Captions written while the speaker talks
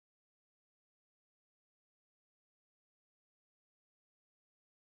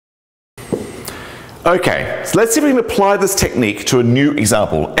Okay, so let's see if we can apply this technique to a new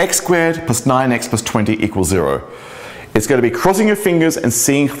example. X squared plus 9x plus 20 equals 0. It's going to be crossing your fingers and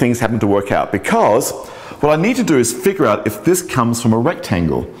seeing things happen to work out, because what I need to do is figure out if this comes from a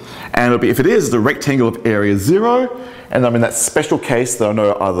rectangle. And it'll be, if it is, the rectangle of area 0, and I'm in that special case that I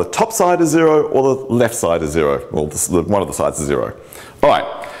know either the top side is 0 or the left side is 0, or one of the sides is 0.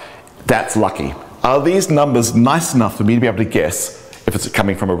 Alright, that's lucky. Are these numbers nice enough for me to be able to guess if it's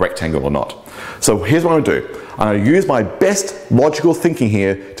coming from a rectangle or not? So here's what I'm going to do. I'm going to use my best logical thinking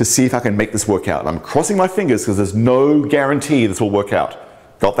here to see if I can make this work out. I'm crossing my fingers because there's no guarantee this will work out.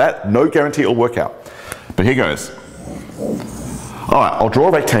 Got that? No guarantee it'll work out. But here goes. Alright, I'll draw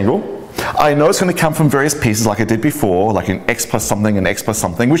a rectangle. I know it's going to come from various pieces like I did before, like an x plus something and x plus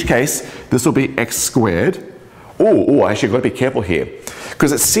something, in which case this will be x squared. Oh, actually I've got to be careful here,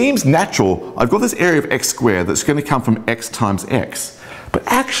 because it seems natural. I've got this area of x squared that's going to come from x times x. But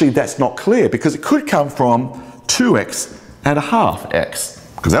actually that's not clear, because it could come from 2x and a half x,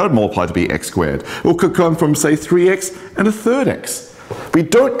 because that would multiply to be x squared. Or it could come from, say, 3x and a third x. We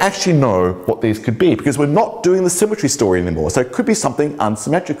don't actually know what these could be, because we're not doing the symmetry story anymore, so it could be something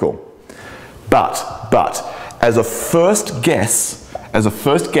unsymmetrical. But, as a first guess,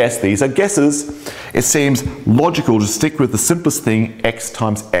 these are guesses, it seems logical to stick with the simplest thing, x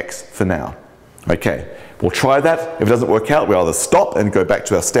times x for now. Okay, we'll try that. If it doesn't work out, we either stop and go back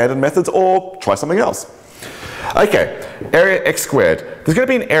to our standard methods, or try something else. Okay, area x squared. There's going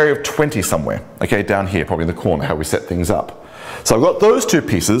to be an area of 20 somewhere, okay, down here, probably in the corner, how we set things up. So I've got those two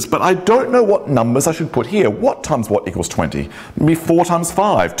pieces, but I don't know what numbers I should put here. What times what equals 20? Maybe 4 times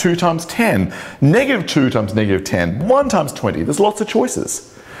 5, 2 times 10, negative 2 times negative 10, 1 times 20. There's lots of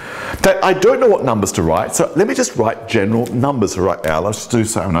choices. But I don't know what numbers to write, so let me just write general numbers right now. Let's do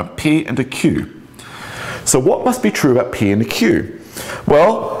so on a p and a q. So what must be true about p and a q?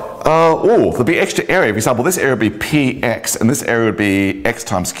 Well, there'll be extra area. For example, this area would be px, and this area would be x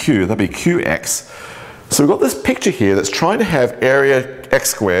times q. That'd be qx. So we've got this picture here that's trying to have area x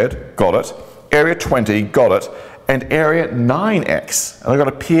squared, got it, area 20, got it, and area 9x. And I've got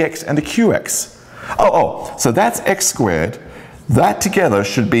a px and a qx. So that's x squared. That together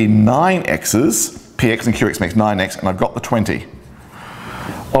should be 9x's. Px and qx makes 9x, and I've got the 20.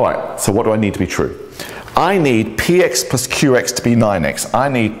 All right, so what do I need to be true? I need px plus qx to be 9x. I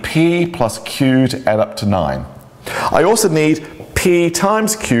need p plus q to add up to 9. I also need p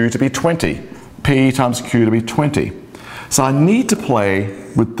times q to be 20. P times q to be 20. So I need to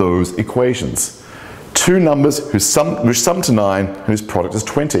play with those equations. Two numbers which sum to 9, whose product is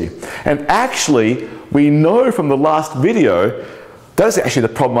 20. And actually, we know from the last video, that's actually the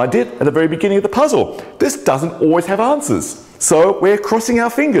problem I did at the very beginning of the puzzle. This doesn't always have answers. So we're crossing our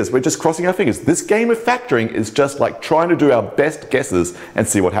fingers. We're just crossing our fingers. This game of factoring is just like trying to do our best guesses and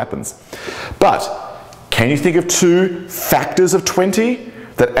see what happens. But can you think of two factors of 20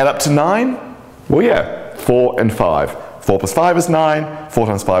 that add up to 9? Well, yeah, 4 and 5. 4 plus 5 is 9, 4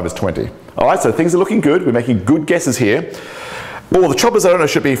 times 5 is 20. All right, so things are looking good. We're making good guesses here. Well, the trouble is, I don't know,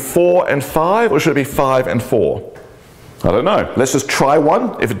 should it be 4 and 5 or should it be 5 and 4? I don't know. Let's just try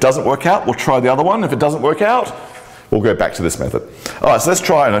one. If it doesn't work out, we'll try the other one. If it doesn't work out, we'll go back to this method. All right, so let's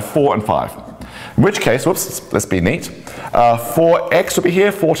try 4 and 5. In which case, whoops, let's be neat. 4x will be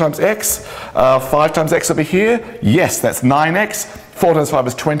here, 4 times x. 5 times x will be here. Yes, that's 9x. 4 times 5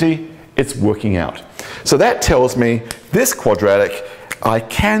 is 20. It's working out. So that tells me this quadratic I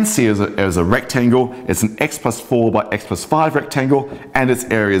can see as a rectangle. It's an x plus 4 by x plus 5 rectangle, and its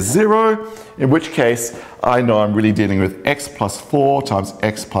area is 0, in which case I know I'm really dealing with x plus 4 times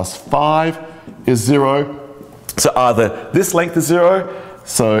x plus 5 is 0. So either this length is 0,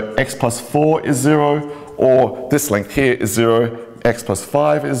 so x plus 4 is 0, or this length here is 0, x plus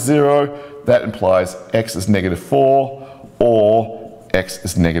 5 is 0. That implies x is negative 4, or x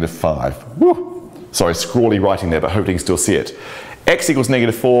is negative 5. Woo. Sorry, scrawly writing there, but hoping you can still see it. X equals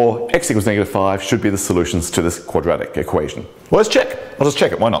negative 4, x equals negative 5 should be the solutions to this quadratic equation. Well, let's check. I'll just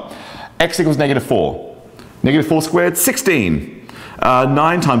check it, why not? X equals negative 4. Negative 4 squared, 16.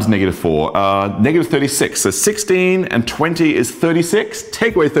 9 times negative 4, negative 36. So 16 and 20 is 36.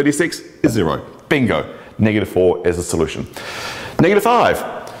 Take away 36 is 0. Bingo. Negative 4 is the solution. Negative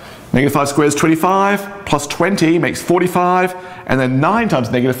 5. Negative 5 squared is 25, plus 20 makes 45, and then 9 times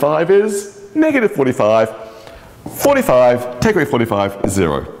negative 5 is negative 45. 45, take away 45 is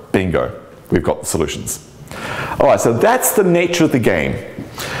 0. Bingo. We've got the solutions. All right, so that's the nature of the game.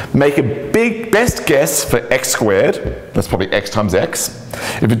 Make a big best guess for x squared. That's probably x times x.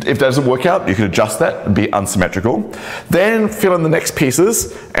 If it doesn't work out, you can adjust that and be unsymmetrical. Then fill in the next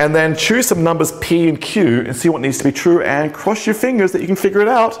pieces, and then choose some numbers p and q and see what needs to be true, and cross your fingers that you can figure it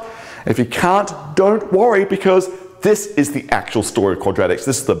out. If you can't, don't worry, because this is the actual story of quadratics.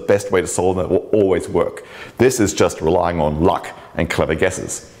 This is the best way to solve them. It will always work. This is just relying on luck and clever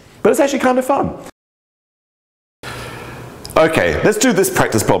guesses. But it's actually kind of fun. Okay, let's do this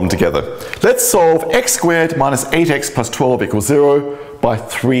practice problem together. Let's solve x squared minus 8x plus 12 equals 0 by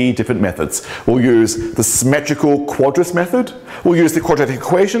 3 different methods. We'll use the symmetrical quadrus method, we'll use the quadratic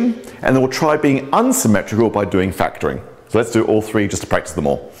equation, and then we'll try being unsymmetrical by doing factoring. So let's do all 3 just to practice them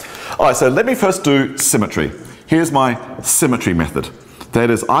all. Alright, so let me first do symmetry. Here's my symmetry method. That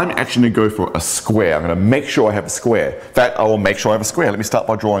is, I'm actually going to go for a square. I'm going to make sure I have a square. In fact, I will make sure I have a square. Let me start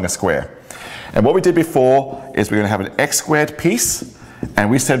by drawing a square. And what we did before is we're going to have an x squared piece, and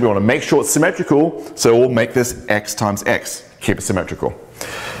we said we want to make sure it's symmetrical, so we'll make this x times x. Keep it symmetrical.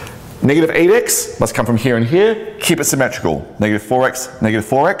 Negative 8x must come from here and here. Keep it symmetrical. Negative 4x, negative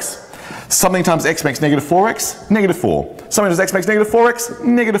 4x. Something times x makes negative 4x, negative 4. Something times x makes negative 4x,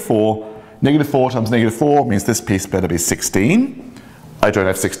 negative 4. Negative 4 times negative 4 means this piece better be 16. I don't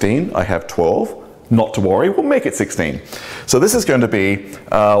have 16, I have 12. Not to worry, we'll make it 16. So this is going to be,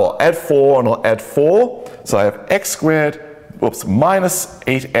 I'll add 4 and I'll add 4. So I have x squared, minus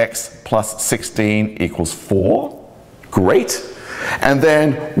 8x plus 16 equals 4. Great. And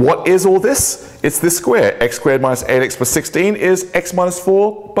then what is all this? It's this square. X squared minus 8x plus 16 is x minus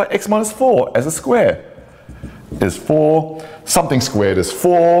 4 by x minus 4 as a square. Is 4. Something squared is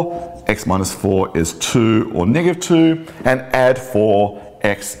 4. X minus 4 is 2 or negative 2. And add 4,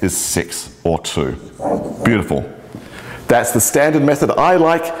 x is 6 or 2. Beautiful. That's the standard method I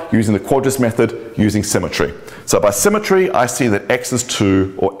like, using the quadrus method, using symmetry. So by symmetry, I see that x is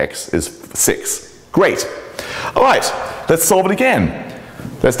 2 or x is 6. Great. All right, let's solve it again.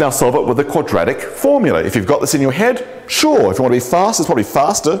 Let's now solve it with the quadratic formula. If you've got this in your head, sure. If you want to be fast, it's probably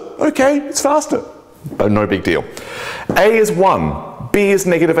faster. Okay, it's faster, but no big deal. A is 1, B is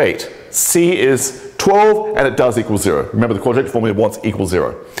negative 8, C is 12, and it does equal 0. Remember, the quadratic formula wants equal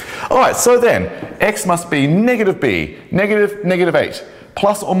 0. All right, so then, x must be negative b, negative 8,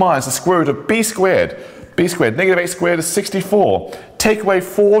 plus or minus the square root of b squared. B squared, negative 8 squared is 64. Take away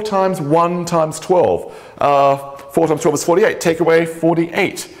 4 times 1 times 12. 4 times 12 is 48. Take away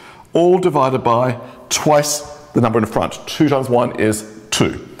 48. All divided by twice the number in front. 2 times 1 is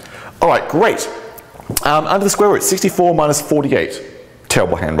 2. All right, great. Under the square root, 64 minus 48.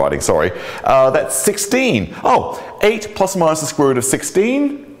 Terrible handwriting, sorry. That's 16. Oh, 8 plus or minus the square root of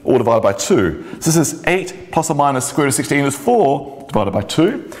 16, all divided by 2. So this is 8 plus or minus the square root of 16 is 4, divided by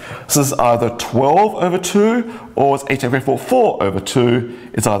 2. So this is either 12 over 2, or it's 8 take away 4, 4 over 2.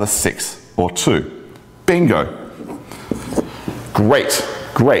 It's either 6 or 2. Bingo. Great,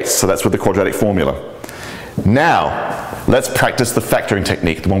 great. So that's with the quadratic formula. Now, let's practice the factoring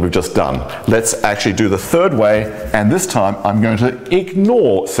technique, the one we've just done. Let's actually do the third way, and this time I'm going to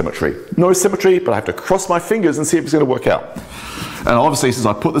ignore symmetry. No symmetry, but I have to cross my fingers and see if it's going to work out. And obviously, since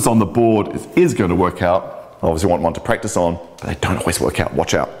I put this on the board, it is going to work out. I obviously want one to practice on, but they don't always work out.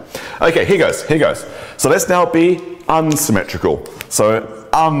 Watch out. Okay, here goes, here goes. So let's now be unsymmetrical. So,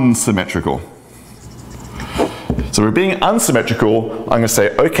 unsymmetrical. So we're being unsymmetrical. I'm going to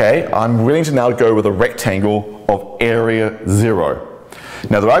say, okay, I'm willing to now go with a rectangle of area 0.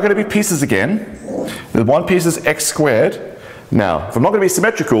 Now there are going to be pieces again. The one piece is x squared. Now, if I'm not going to be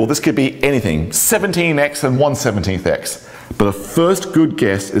symmetrical, this could be anything. 17x and 1/17 x. But a first good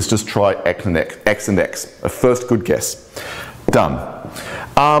guess is just try x and x. A first good guess. Done.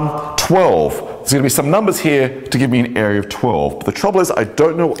 12. There's going to be some numbers here to give me an area of 12. But the trouble is I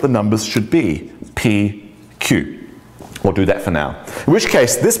don't know what the numbers should be. P, Q. We'll do that for now. In which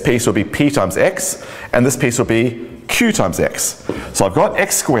case, this piece will be p times x, and this piece will be q times x. So I've got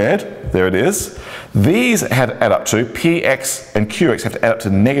x squared, there it is. These have to add up to, px and qx have to add up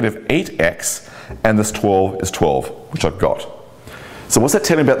to negative 8x, and this 12 is 12, which I've got. So what's that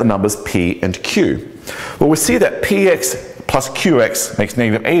telling me about the numbers p and q? Well, we see that px plus qx makes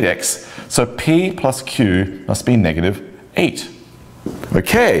negative 8x, so p plus q must be negative 8.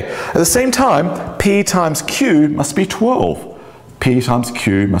 Okay, at the same time, p times q must be 12. P times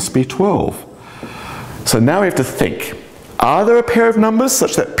q must be 12. So now we have to think. Are there a pair of numbers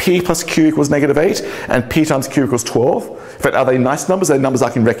such that p plus q equals negative 8 and p times q equals 12? In fact, are they nice numbers? Are they numbers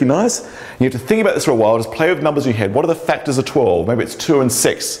I can recognize? You have to think about this for a while. Just play with numbers in your head. What are the factors of 12? Maybe it's 2 and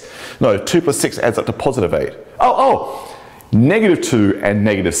 6. No, 2 plus 6 adds up to positive 8. Negative 2 and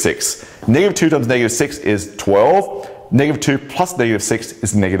negative 6. Negative 2 times negative 6 is 12. Negative 2 plus negative 6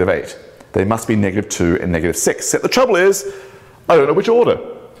 is negative 8. They must be negative 2 and negative 6. Except the trouble is, I don't know which order.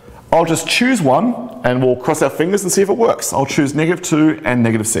 I'll just choose one and we'll cross our fingers and see if it works. I'll choose negative 2 and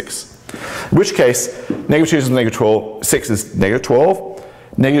negative 6. In which case, negative 2 is negative 12, 6 is negative 12,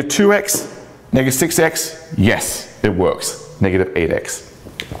 Negative 2x, negative 6x, yes, it works. Negative 8x.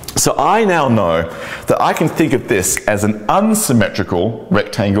 So I now know that I can think of this as an unsymmetrical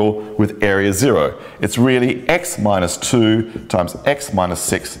rectangle with area 0. It's really x minus 2 times x minus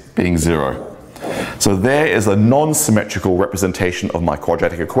 6 being 0. So there is a non-symmetrical representation of my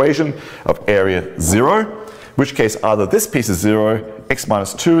quadratic equation of area 0, in which case either this piece is 0, x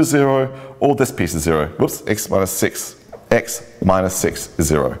minus 2 is 0, or this piece is 0. Whoops, x minus 6 is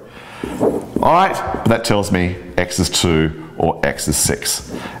 0. Alright, but that tells me x is 2 or x is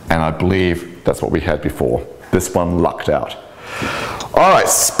 6. And I believe that's what we had before. This one lucked out. Alright,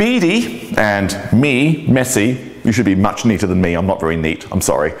 Speedy and me, Messy, you should be much neater than me. I'm not very neat, I'm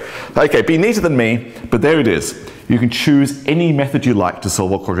sorry. Okay, be neater than me, but there it is. You can choose any method you like to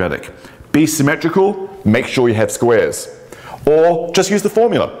solve a quadratic. Be symmetrical, make sure you have squares. Or just use the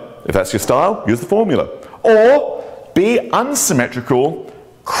formula. If that's your style, use the formula. Or be unsymmetrical,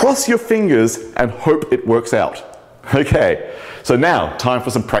 cross your fingers and hope it works out. Okay, so now time for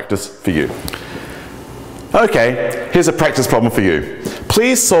some practice for you. Okay, here's a practice problem for you.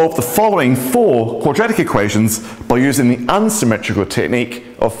 Please solve the following 4 quadratic equations by using the unsymmetrical technique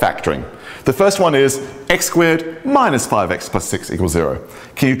of factoring. The first one is x squared minus 5x plus 6 equals 0.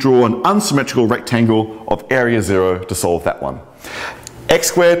 Can you draw an unsymmetrical rectangle of area 0 to solve that one? X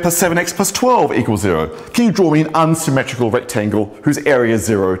squared plus 7x plus 12 equals 0. Can you draw me an unsymmetrical rectangle whose area is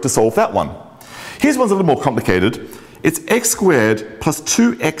 0 to solve that one? Here's one's a little more complicated. It's x squared plus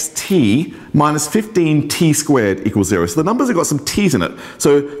 2xt minus 15t squared equals 0. So the numbers have got some t's in it.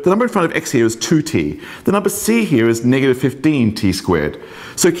 So the number in front of x here is 2t. The number c here is negative 15t squared.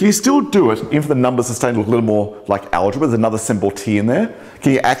 So can you still do it, even if the numbers are starting to look a little more like algebra, there's another symbol t in there?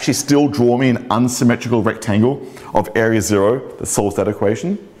 Can you actually still draw me an unsymmetrical rectangle of area 0 that solves that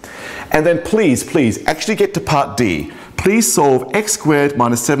equation? And then please actually get to part D. Please solve x squared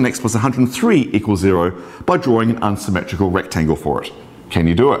minus 7x plus 103 equals 0 by drawing an unsymmetrical rectangle for it. Can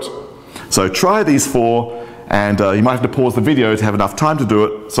you do it? So try these 4, and you might have to pause the video to have enough time to do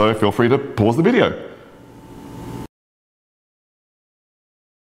it, so feel free to pause the video.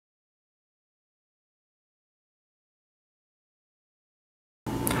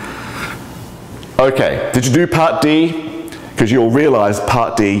 Okay, did you do part D? Because you'll realize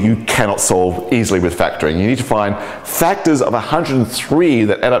part D you cannot solve easily with factoring. You need to find factors of 103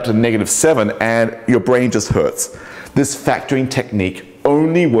 that add up to negative 7, and your brain just hurts. This factoring technique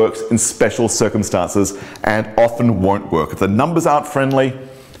only works in special circumstances and often won't work. If the numbers aren't friendly,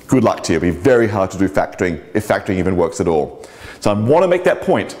 good luck to you. It'll be very hard to do factoring, if factoring even works at all. So I want to make that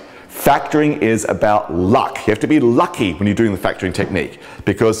point. Factoring is about luck. You have to be lucky when you're doing the factoring technique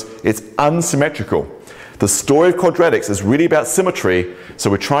because it's unsymmetrical. The story of quadratics is really about symmetry,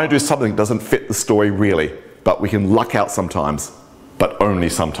 so we're trying to do something that doesn't fit the story really, but we can luck out sometimes, but only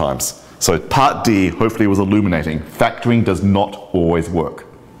sometimes. So part D hopefully was illuminating. Factoring does not always work.